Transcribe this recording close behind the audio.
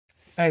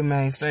Hey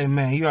man, say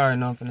man, you already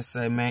know what I'm finna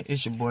say, man.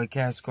 It's your boy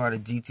Cash Carter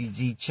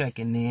GTG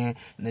checking in.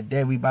 And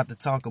today we about to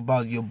talk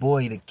about your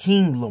boy, the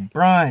King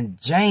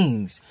LeBron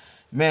James.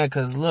 Man,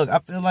 cause look, I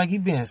feel like he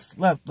been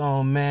slept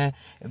on, man.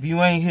 If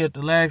you ain't hit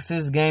the last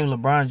 6 games,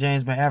 LeBron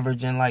James been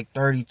averaging like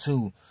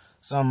 32.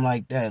 Something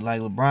like that. Like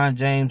LeBron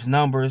James'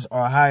 numbers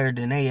are higher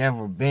than they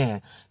ever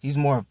been. He's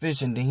more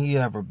efficient than he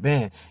ever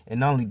been. And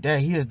not only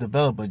that, he has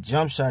developed a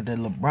jump shot that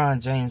LeBron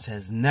James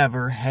has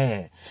never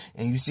had.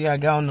 And you see I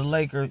got on the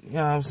Lakers, you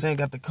know what I'm saying,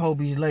 got the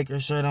Kobe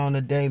Lakers shirt on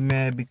today,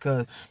 man,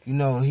 because, you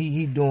know,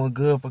 he doing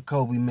good for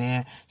Kobe,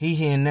 man. He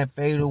hitting that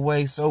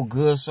fadeaway so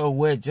good, so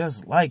wet,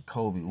 just like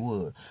Kobe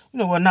would. You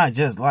know what, not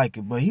just like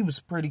it, but he was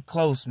pretty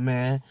close,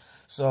 man.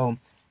 So,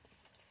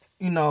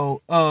 you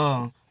know,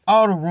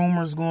 all the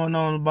rumors going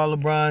on about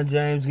LeBron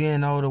James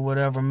getting old or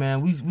whatever,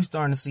 man, we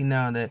starting to see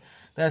now that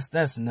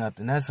that's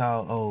nothing. That's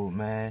all old,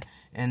 man.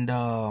 And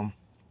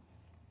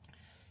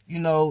you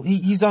know,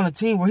 he's on a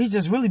team where he's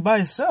just really by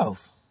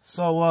himself.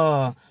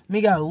 So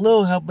he got a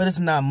little help, but it's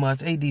not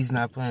much. AD's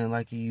not playing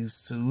like he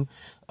used to.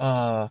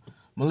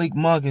 Malik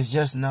Monk is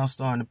just now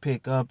starting to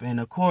pick up,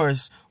 and of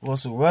course,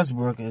 Russell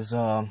Westbrook is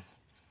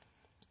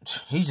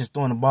he's just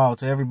throwing the ball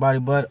to everybody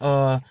but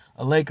a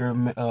Laker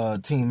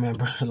team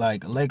member,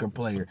 like a Laker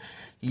player.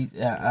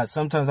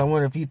 Sometimes I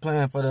wonder if he's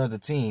playing for the other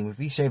team, if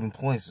he's shaving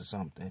points or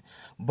something.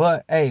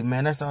 But hey,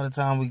 man, that's all the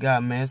time we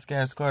got, man. It's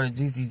Cash Carter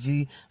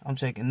GTG. I'm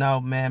checking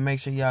out, man. Make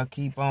sure y'all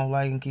keep on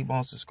liking, keep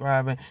on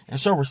subscribing, and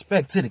show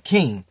respect to the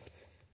king.